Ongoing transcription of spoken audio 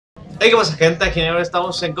Hey, ¿qué pasa, gente? Aquí ahora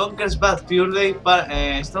estamos en Conker's Bad Fur Day.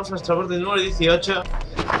 Estamos en nuestra parte número 18.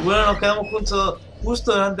 Y bueno, nos quedamos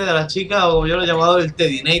justo delante de la chica, o como yo lo he llamado, el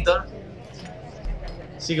Tedinator.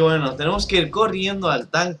 Así que bueno, tenemos que ir corriendo al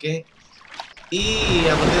tanque y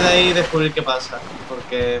a partir de ahí descubrir qué pasa,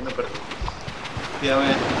 porque me perdí. Y a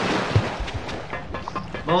ver,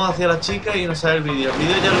 vamos hacia la chica y nos sale el vídeo. El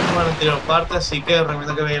vídeo ya lo vimos en la anterior parte, así que os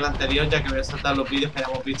recomiendo que veáis el anterior, ya que voy a saltar los vídeos que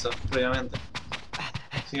hayamos visto previamente.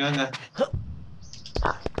 Así que venga.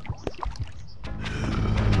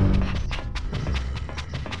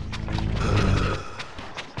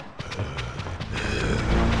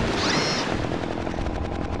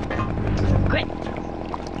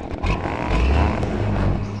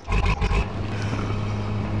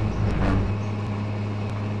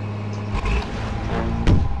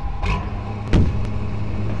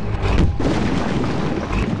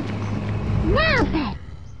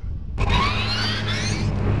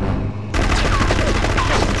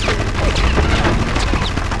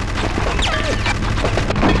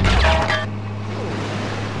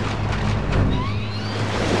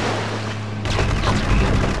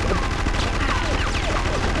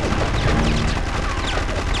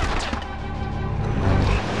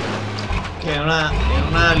 Que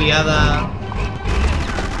una aliada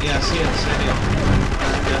y así, en serio.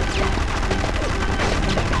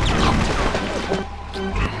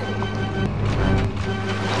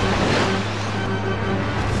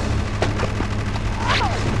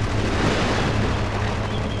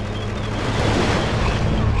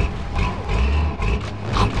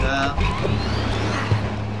 Ya.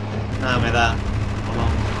 Nada, me da.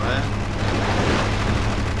 Vamos, a ver.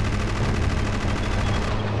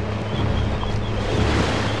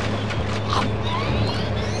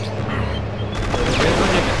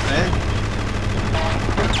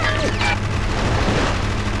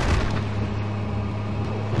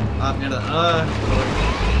 Ah, mierda. Ah,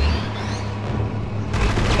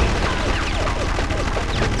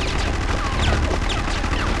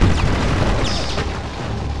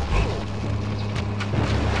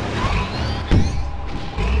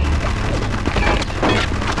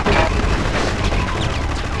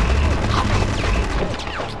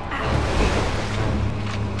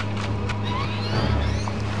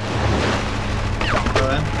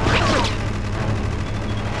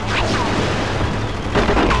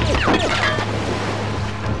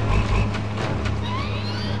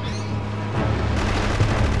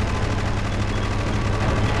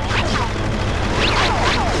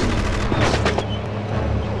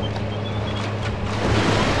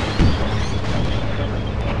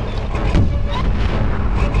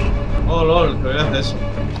 oh, lol, que voy a hacer eso.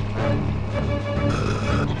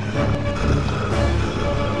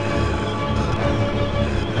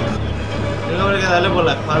 Creo que habría que darle por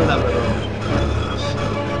la espalda, pero...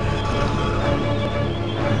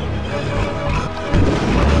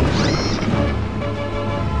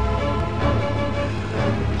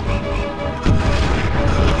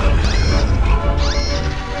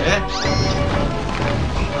 ¿Qué?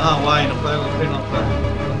 Ah, guay, no puede coger, no puede.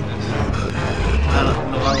 Ah, no,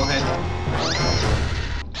 no va a coger.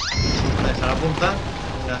 Dejar apuntar.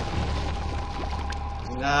 Venga.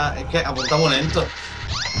 Venga, es que apunta muy lento.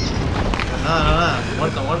 Pues nada.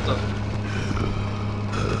 Muerto.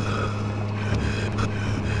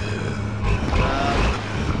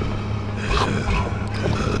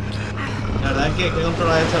 La verdad es que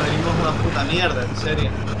controlar esto ahora mismo es una puta mierda, en serio.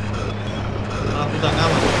 Una puta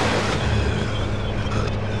cama.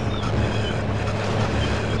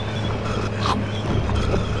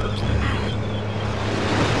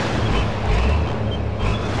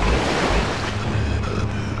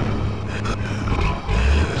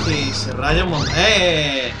 Sí, se raya un montón.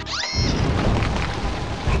 ¡Eh!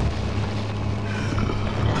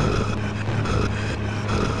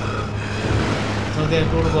 ¿Esto no tiene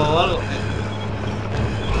turbo o algo?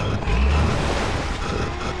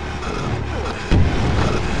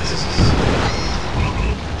 Sí.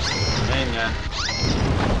 Venga.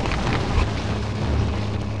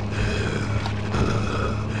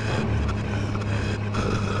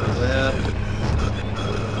 A ver.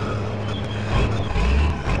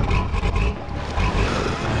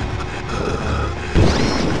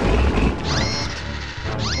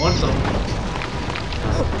 Muerto.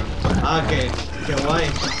 Ah, qué guay.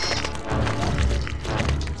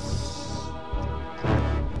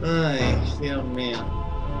 Ay, Dios mío.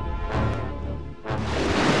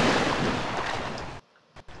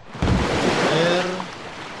 A ver.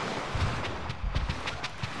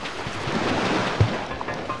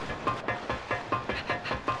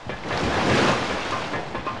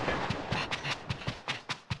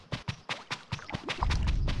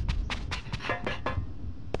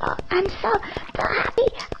 peaceful. I'm so happy.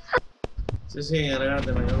 Sí, sí,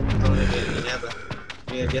 alégrate, me quedo un montón de piñata.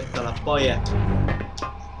 Y aquí está la polla.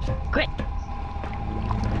 Great.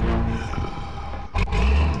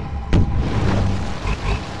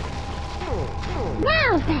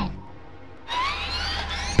 Now then.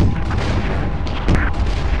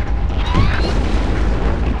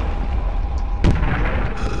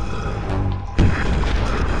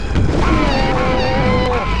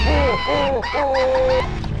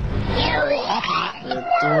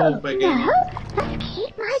 Tú, pequeño. No, let's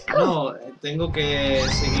keep my cool. No, tengo que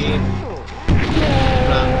seguir. En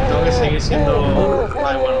plan, tengo que seguir siendo.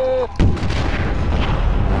 Vale, bueno.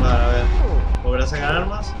 Vale, a ver. ¿Volveré a sacar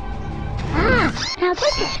armas? Ah, now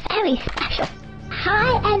this is very special.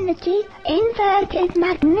 High energy inverted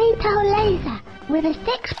magneto laser with a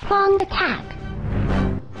 6-pronged attack.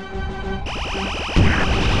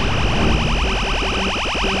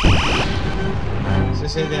 Sí,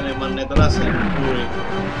 sí, tiene magneto láser. Uy.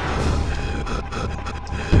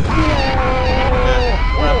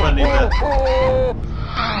 Una palita.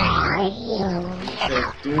 Dice,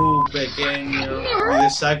 tú, pequeño. Y de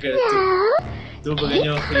Sucker, tú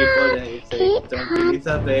pequeño gilipollas. Dice,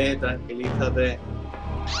 tranquilízate, tranquilízate.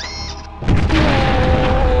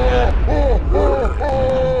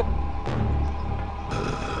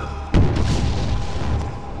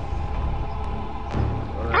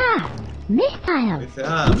 Missiles. Dice,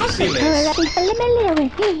 ah, We're misiles. already familiar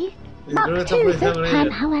with these. Dice, Not creo que estás two this familiarizado con time,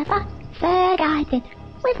 ellos. however. Third guided.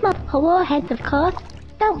 With multiple warheads, of course.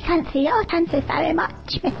 Don't fancy your chances very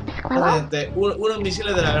much, Mr. Squirrel. Unos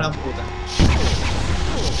misiles de la gran puta.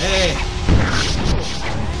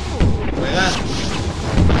 Juega.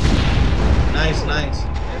 Nice, nice.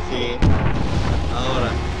 Es decir,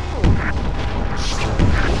 ahora.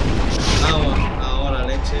 Vamos, ahora,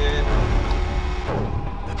 leche.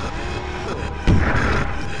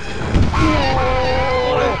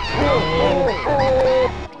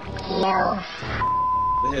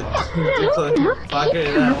 Hijo de tu fucker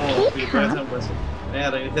era como flipar, pues.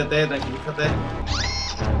 Venga, tranquilízate, tranquilízate.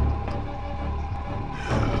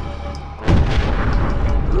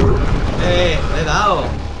 Le he dado.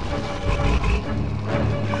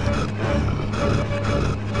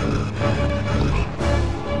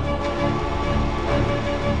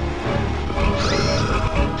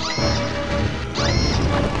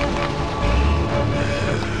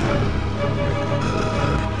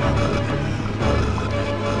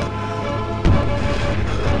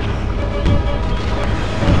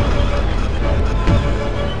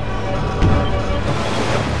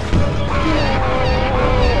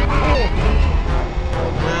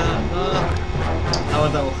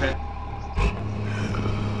 Aguanta, mujer.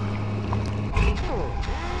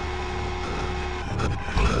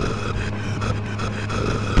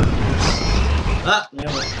 Ah,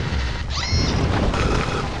 mierda.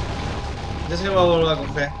 Ya sé que me voy a volver a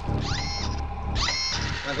coger.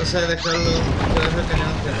 La cosa es dejarlo. Dejar el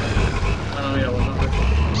cañón cerrado. Bueno, mira, bueno,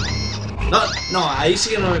 no. No, ahí sí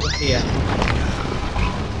que no me cogía.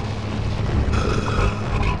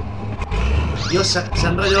 Dios, se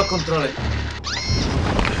han rayado los controles.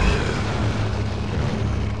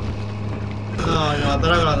 No, me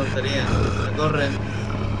mataron con la tontería. Me corren.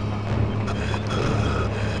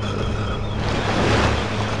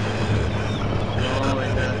 No,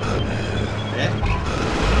 venga.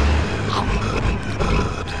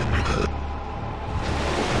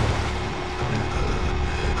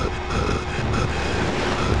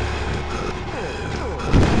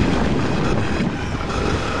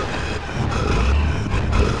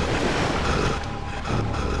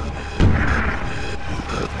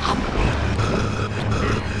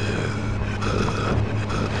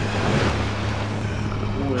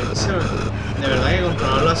 De verdad que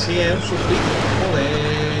controlarlo así es un suplicio.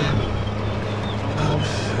 Joder. Vamos.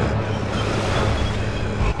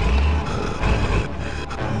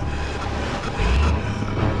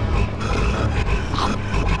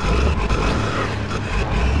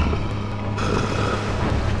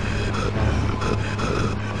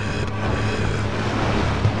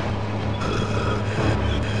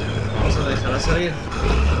 ¿Vamos a dejarla salir?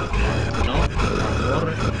 No,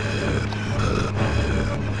 corre.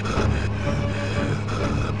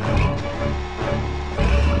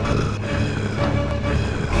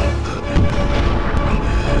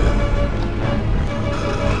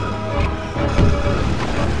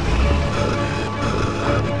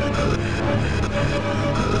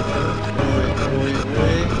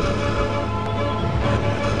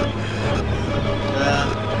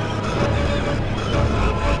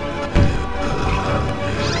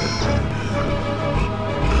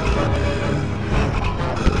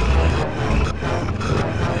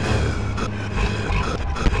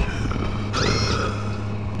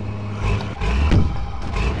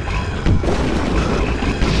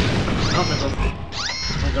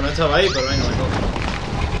 estaba ahí, pero venga, me cojo.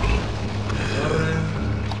 Corre.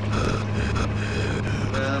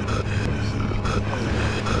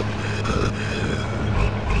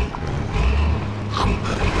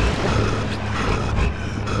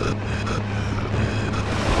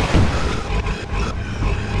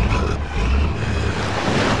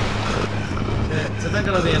 ¿Este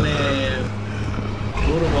tanque no tiene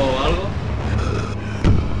turbo o algo?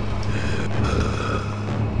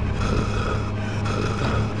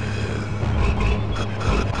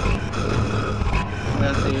 Voy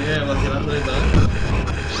a seguir vacilando y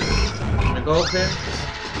tal. Me coge.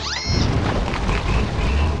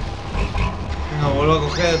 No, vuelvo a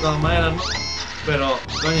coger de todas maneras, ¿no? Pero,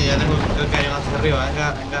 coño, ya tengo el cañón hacia arriba,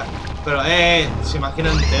 venga, venga. Pero, se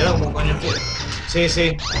imagina entero, como coño quiere. Sí,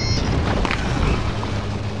 sí.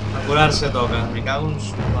 A curarse toca, me cago en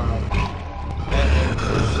su madre.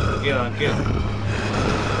 Tranquilo, tranquilo.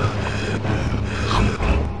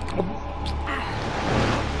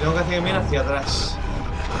 Tengo que hacer que mire hacia atrás.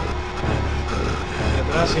 Hacia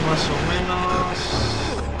atrás y más o menos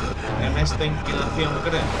en esta inclinación,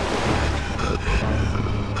 creo.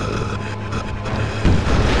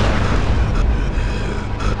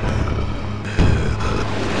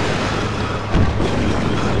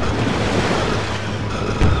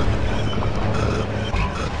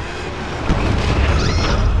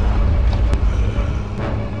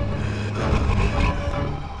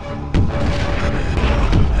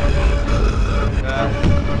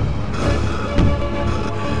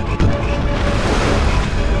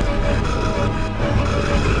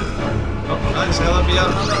 Se va a pillar,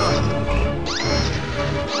 no.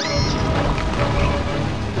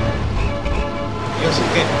 Yo sí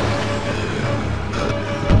que.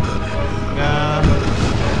 Venga.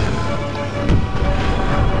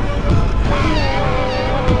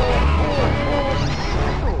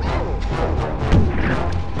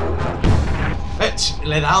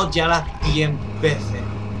 Le he dado ya las 10 veces.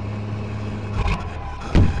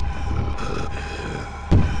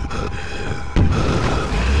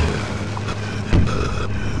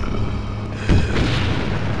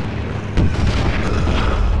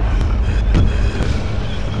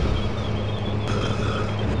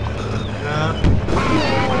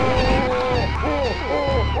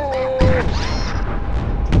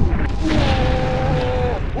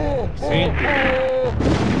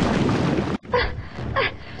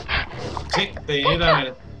 Sí, te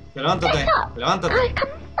diré, levántate, levántate.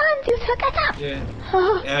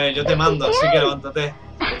 Yo te mando, así que levántate.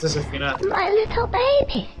 Este es el final. My little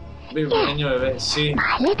baby. Mi pequeño bebé, sí.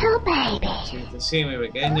 My little baby. Sí, mi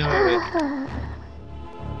pequeño bebé.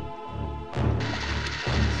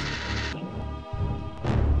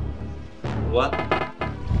 What?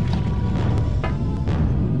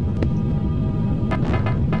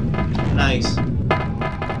 Nice.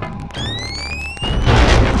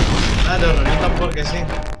 Te revientan porque sí.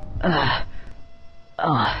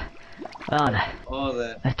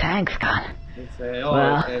 The tank's gone. Dice,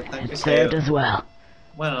 Well, el tanque it se ha served ido. as well.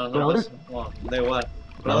 Bueno, no Brother? pasa. Bueno, da igual.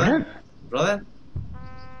 Brother? ¿Brother?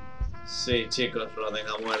 Sí, chicos, Roden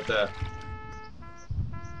ha muerto.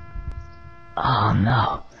 Oh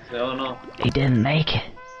no, Pero no, he didn't make it.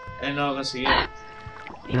 él no lo consiguió.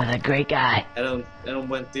 He was a great guy, Era un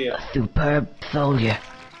buen tío. a superb soldier,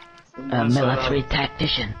 Un a buen soldado. military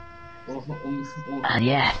tactician, Un and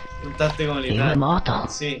yes, táctico he was militar. immortal,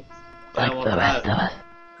 Sí, era like the rest of mortal, us.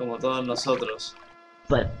 como todos nosotros.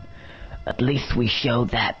 But at least we showed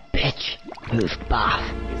that bitch who's boss.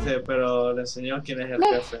 Dice, pero le enseñó quién es el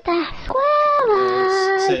jefe. Mr. Es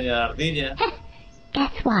Squirrel. señora Ardilla.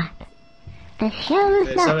 Guess what? The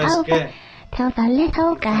show's not ¿Sabes over qué? till the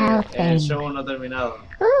little girl El sings. show no ha terminado.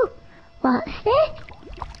 Ooh, what's this?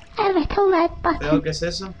 A little red ¿Tengo button. qué es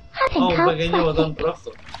eso? I Oh, think un I'll pequeño press botón it.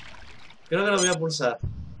 rojo. Creo que lo voy a pulsar.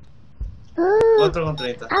 Ooh,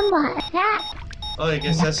 4,30. and what's that? Oye, ¿qué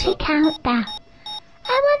es eso? Happy countdown.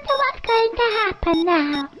 I wonder what's going to happen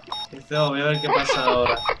now. Dice, oh, voy a ver qué pasa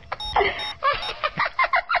ahora.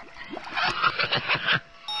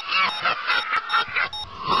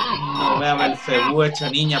 No vea el cebú hecha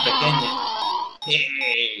niña pequeña.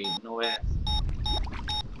 No vea.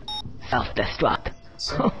 Self-destruct.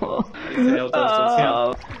 Sí. Dice autodestrucción.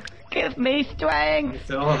 Oh, give me strength.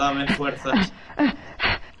 Dice, oh, dame fuerzas.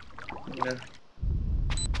 Mira.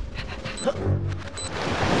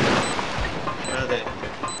 Espérate.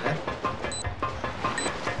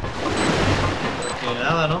 Aquí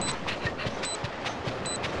nada, ¿no?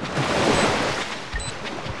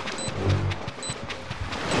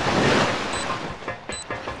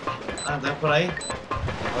 Ah, ¿estás por ahí?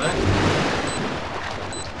 A ver.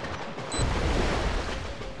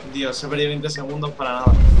 Dios, he perdido 20 segundos para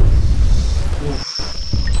nada.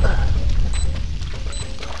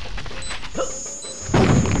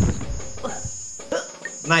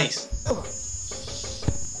 Nice.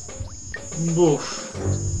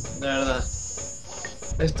 Buf. De verdad.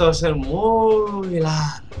 Esto va a ser muy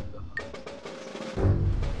largo.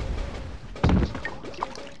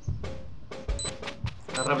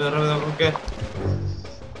 Rápido, rápido, Conker.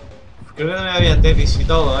 Creo que también había Tetris y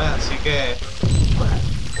todo, así que...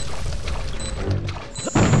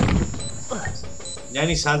 Ya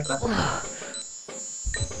ni salta.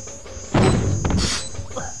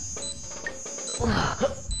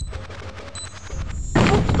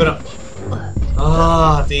 Pero...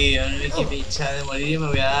 Oh, tío, qué picha de morir y me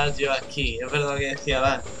voy a dar yo aquí. Es verdad que decía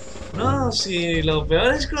Van. No, si lo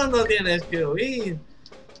peor es cuando tienes que huir.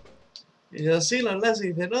 Y yo, sí, los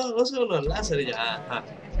láseres. Y dice, no, no son los láseres. Y yo, ajá.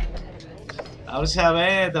 A ver si a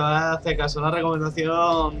ver, te va a hacer caso. Una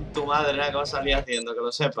recomendación tu madre, que va a salir haciendo, que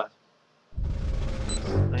lo sepas.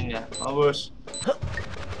 Venga, vamos.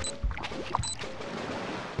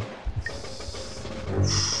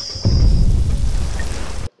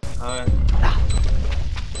 A ver.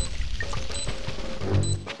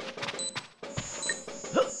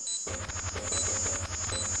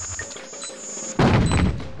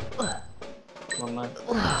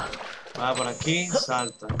 Va por aquí,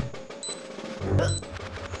 salta.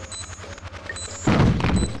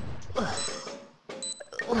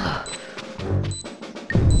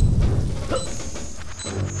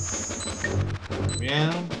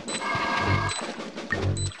 Bien.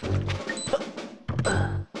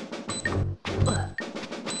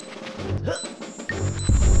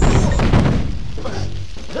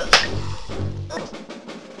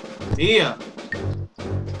 Tío.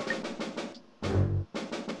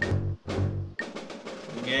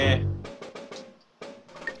 ¿Qué?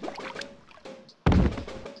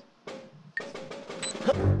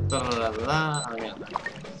 Esto no la da. A ver.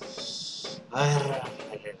 A ver.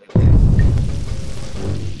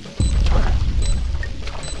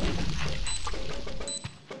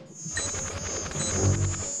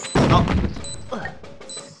 No.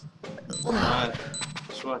 A ver.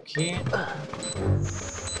 Subo aquí.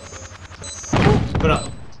 Pero.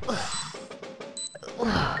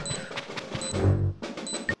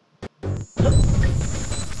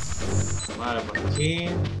 Vale, por aquí.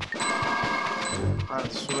 Vale,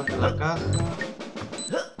 subes en la caja.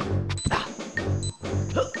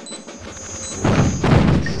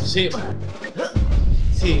 Sí.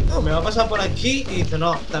 Sí, me va a pasar por aquí y dice,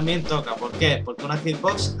 no, también toca. ¿Por qué? Porque una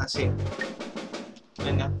hitbox así.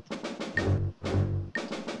 Venga.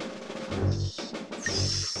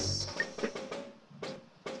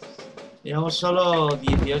 Llevamos solo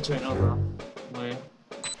 18 minutos. Muy bien.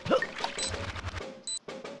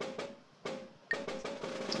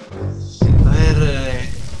 A ver...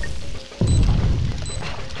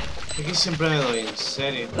 Aquí siempre me doy, en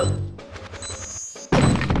serio.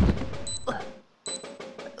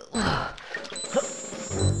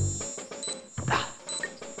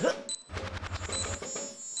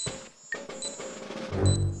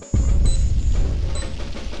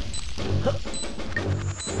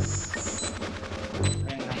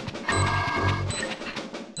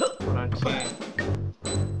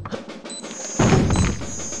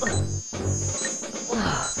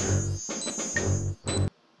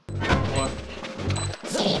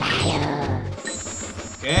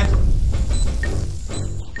 ¿Qué?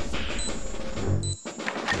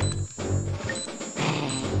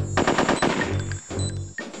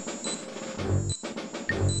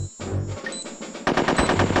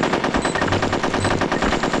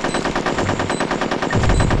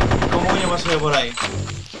 ¿Cómo coño paso yo por ahí?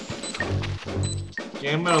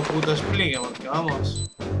 ¿Quién me lo puto explique? Porque vamos.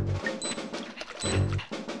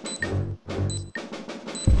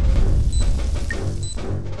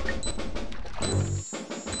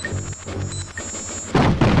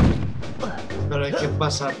 Pero es que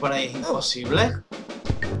pasar por ahí es imposible.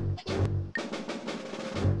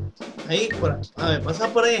 Ahí, a ver, pasar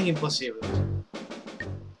por ahí es imposible.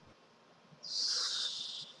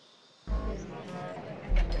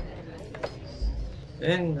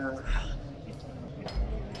 Venga.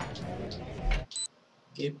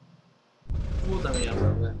 Qué puta mierda,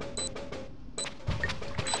 güey.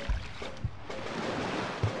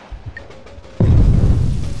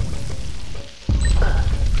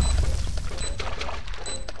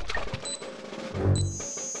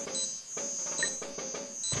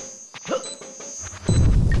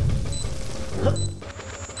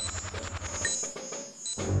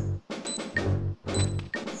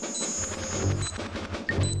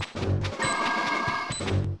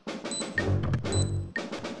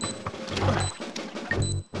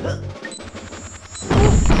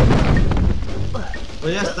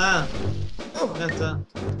 Pues ya está. Ya está.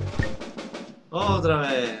 Otra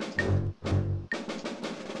vez.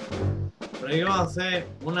 Pero aquí vamos a hacer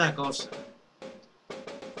una cosa.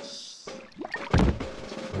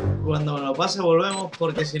 Cuando me lo pase volvemos,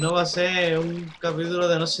 porque si no va a ser un capítulo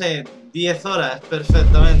de, no sé, 10 horas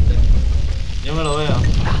perfectamente. Yo me lo veo.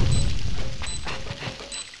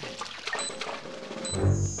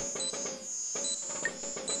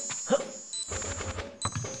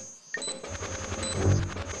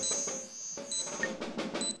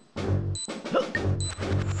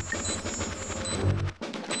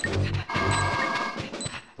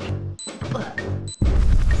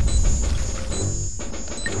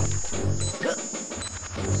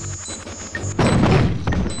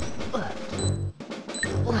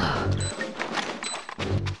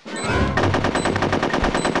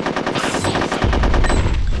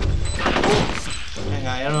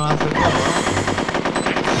 Venga, ya no va a hacer todo, ¿no?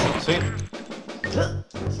 Sí.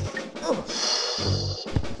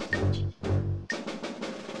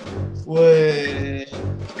 Pues...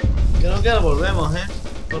 creo que ahora volvemos, ¿eh?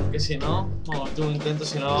 Porque si no... Bueno, tuve un intento,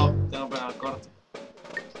 si no tengo que pegar el corte.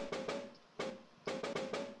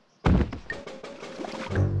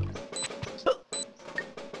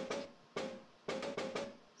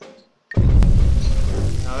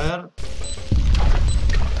 A ver...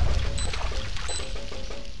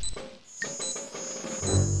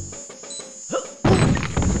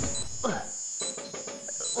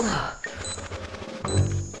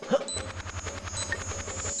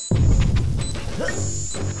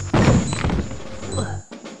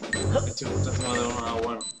 Estoy justo encima de uno,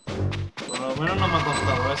 bueno. Por lo menos no me ha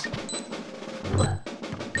costado eso.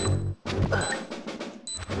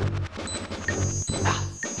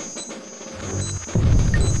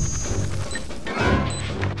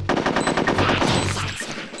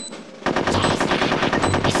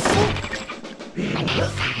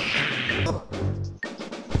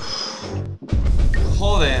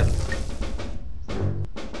 Joder.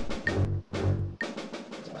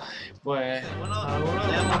 Pues bueno, algunos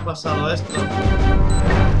ya hemos pasado esto.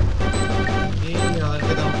 Y a ver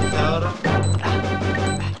qué tengo que hacer ahora.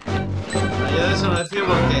 Yo de eso me fío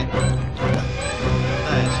porque...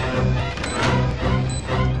 está eso.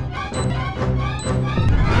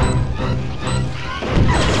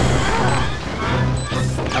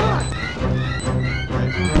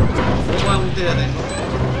 Un buen ulti ya tengo.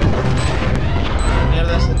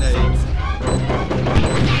 Mierda ese te di.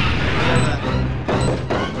 Mierda.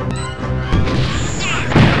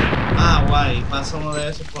 Ah, guay. Pasa uno de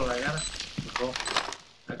esos por la cara. Oh.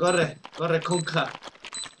 Corre, corre, Conker.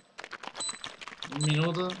 Un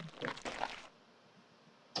minuto.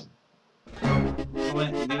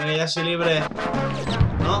 Joder, dime que ya soy libre.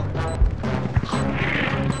 ¿No?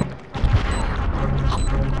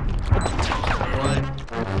 Joder.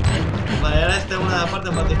 Vale, ahora esta es una de las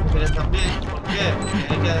partes más difíciles también. ¿Por qué? Porque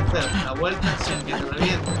hay que hacer la vuelta sin que te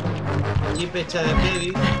reviente. Jeep hecha de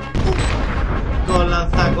pedi. Con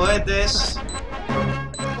lanzacohetes.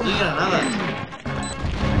 Y granadas.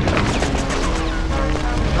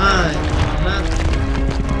 Ay,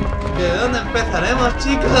 ¿de dónde empezaremos,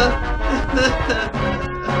 chicos?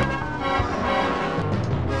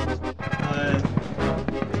 A ver.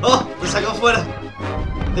 ¡Oh! ¡Me sacó fuera!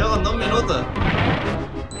 Llevo con 2 minutos.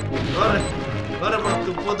 Corre, corre por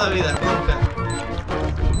tu puta vida, Conker.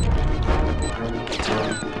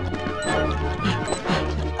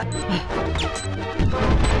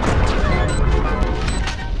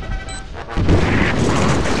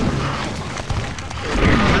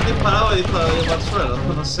 Disparado y disparado yo para el suelo,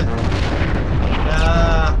 no sé.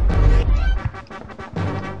 Ya...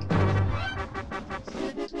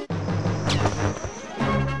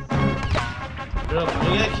 pero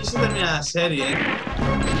mira, aquí se termina la serie, ¿eh?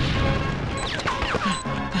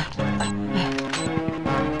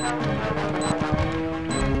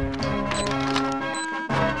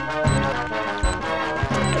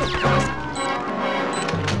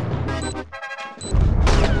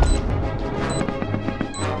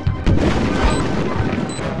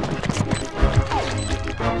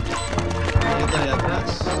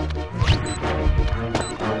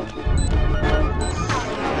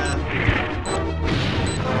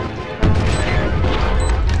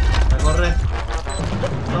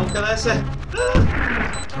 Ese.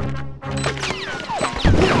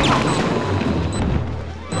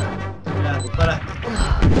 Mira, dispara.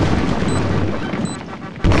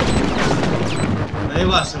 Me da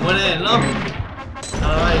igual, se muere él, ¿no?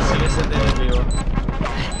 Ahora va y sigue ese TV vivo.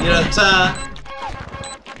 Y ahora está.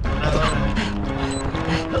 Ahora corre.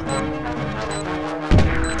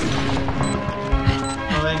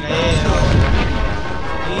 No, venga, y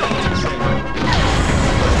seco.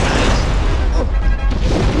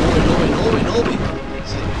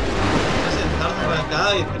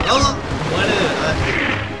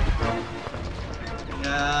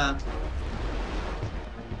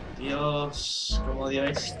 Odio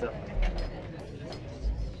esto.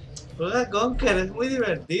 Juega Conker, es muy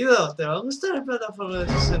divertido. Te va a gustar el plataforma de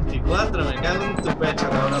 64. Me cago en tu pecho,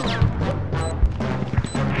 cabrón.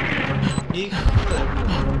 Hijo de puta.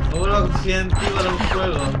 No vuelvo a confiar en ti para un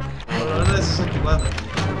juego. Por lo menos de 64.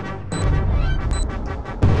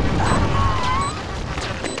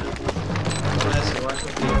 Es igual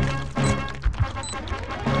contigo.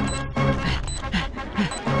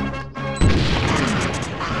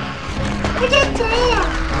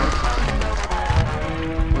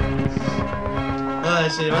 Nada,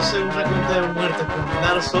 si llevase una cuenta de muertes con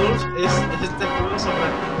Dark Souls, este juego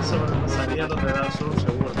sobrepasaría los de Dark Souls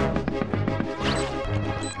seguro.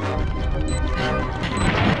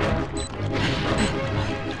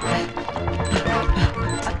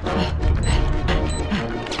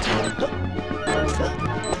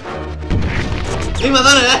 ¡Sí,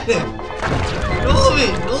 mataron a este! ¡No vi!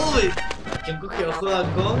 ¿Quién cogió juega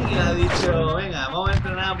con y ha dicho, venga, vamos a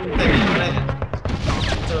entrenar a puntería, venga?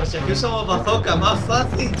 Pero si aquí usamos bazooka, más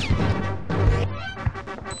fácil.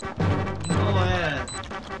 No es.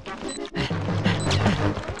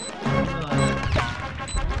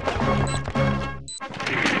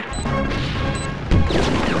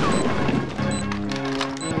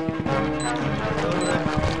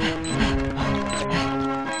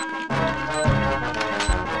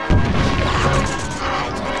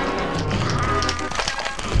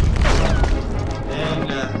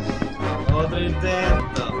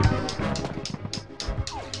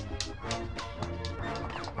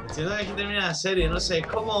 Siento que aquí termina la serie, no sé, es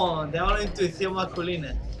como, llámalo intuición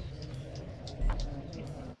masculina.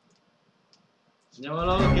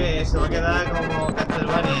 Llámalo que se va a quedar como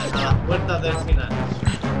Castlevania, a las puertas del final.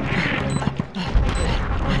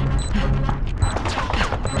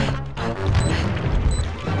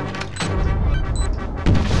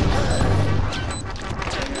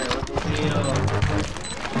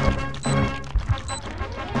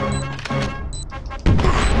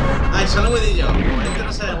 Ay, solo me di yo. Este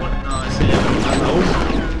no se ha muerto. No, ese ya me mata.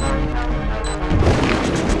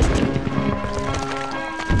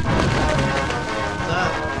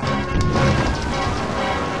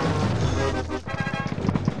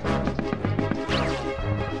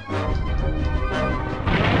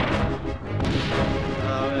 A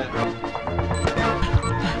ver.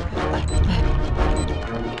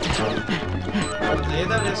 Ahí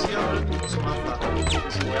habría sido incluso más fácil.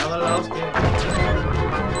 Si me daba la hostia.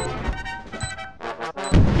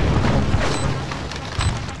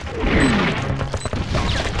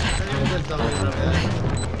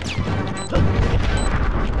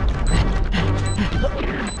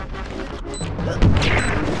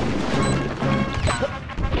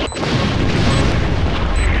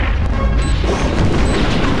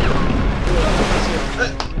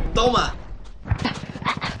 ¡Toma!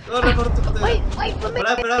 ¡Corre por tu...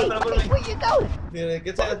 Espera por mí. ¿Qué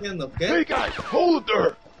estás haciendo? ¿Qué? Hey guys, hold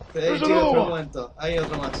there! Hey, chicos, por un momento. Hay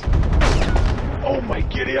otro más. Oh my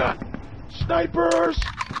idiot! Snipers!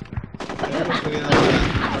 Get out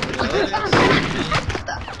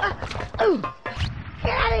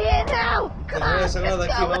of here now! Come on, let's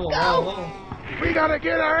go. We gotta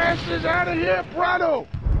get our asses out of here, Prado!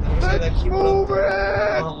 Let's move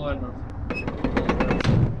it! Vamos a movernos.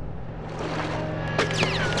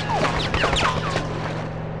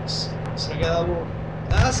 Se ha quedado...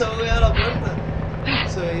 ¡Ah! Se ha bugueado la puerta.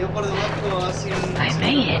 Se veía por debajo así... I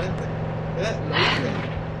made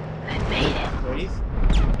it. Lo hice.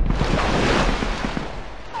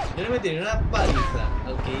 Yo le metí una paliza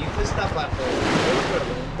al que hizo esta parte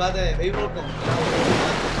con un bate de béisbol con clavo.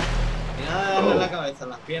 Y nada de darle la cabeza, en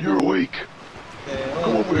las piernas. You're weak.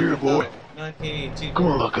 Come over here, boy. Ven aquí, chico.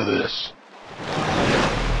 Come on, look at this.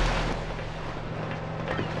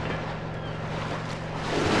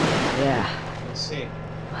 Yeah. Sí.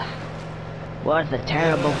 Was a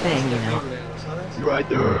terrible thing, you know. You're right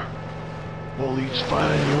there. All these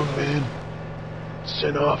fine young men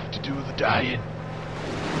sent off to do the dying.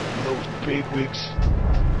 And those bigwigs,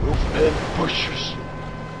 those men pushers,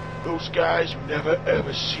 those guys who never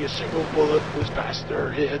ever see a single bullet whiz past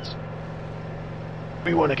their heads.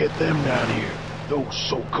 We want to get them down here. Those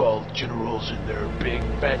so-called generals in their big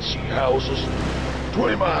fancy houses,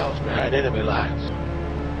 20 miles behind enemy lines.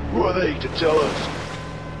 Who are they to tell us?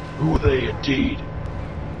 Who are they indeed?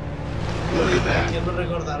 Look at that. ¿Quién lo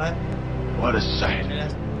recordará? What a sight. Mira,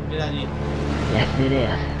 mira allí. Yes, it is.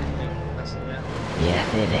 Así, mira.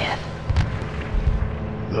 Yes, it is.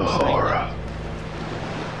 The horror.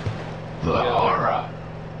 The horror.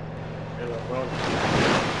 El horror.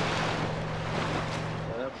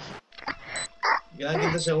 Quedan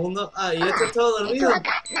 15 segundos. Ah, y este es todo I dormido. got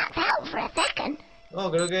knocked out for a second. No,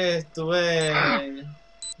 creo que estuve...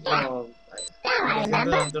 No,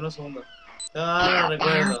 durante unos segundos. Ah, no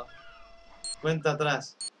recuerdo. Cuenta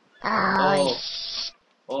atrás. Oh,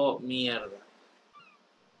 oh, mierda.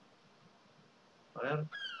 A ver.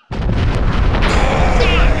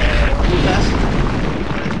 Putas.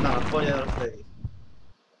 Esta la polla de los Freddy.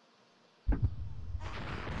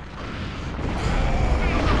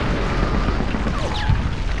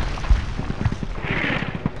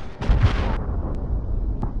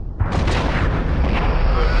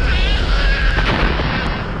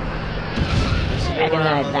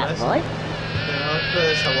 Recognize that voice? Conozco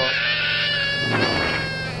de esa voz.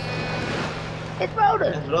 It's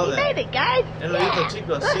Roder. Es Roder. We made it, guys. Él lo hizo,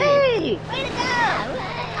 chicos, sí. Hey! Way to go!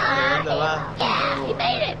 ¿De dónde va? Yeah, you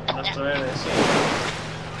made it! Nuestro héroe, sí.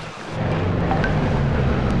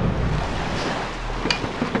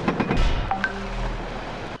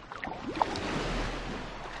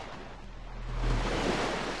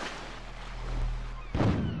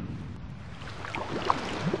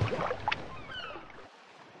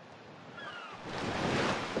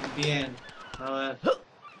 Bien, a ver.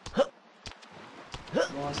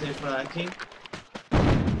 Vamos a ir por aquí.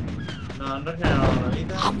 No, han regenerado la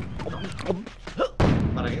vida.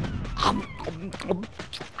 ¿Para qué?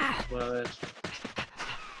 Pues a ver.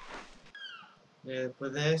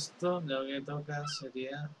 Después de esto, lo que toca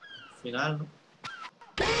sería final, ¿no?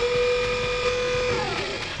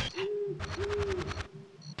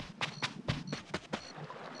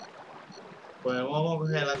 Pues vamos a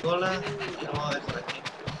coger la cola y la vamos a dejar aquí.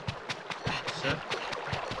 ¿Sí?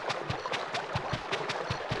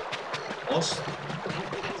 ¡Hostia!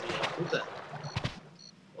 ¡Puta!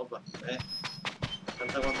 Opa,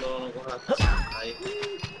 falta cuando no cojas. Ahí.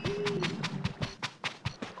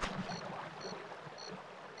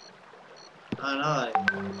 Ah, nada,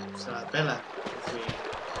 se la pela. En fin.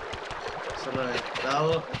 Eso lo he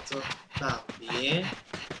reventado. Esto también.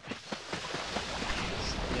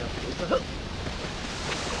 Hostia puta.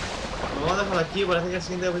 Lo vamos a dejar aquí, parece que el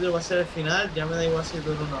siguiente vídeo va a ser el final. Ya me da igual si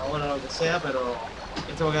dura una hora o lo que sea, pero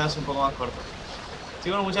esto va a quedarse un poco más corto. Así que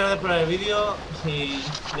bueno, muchas gracias por el vídeo y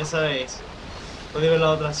ya sabéis, podéis ver las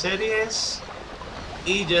otras series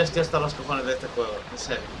y yo estoy hasta los cojones de este juego, en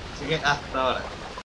serio. Así que hasta ahora.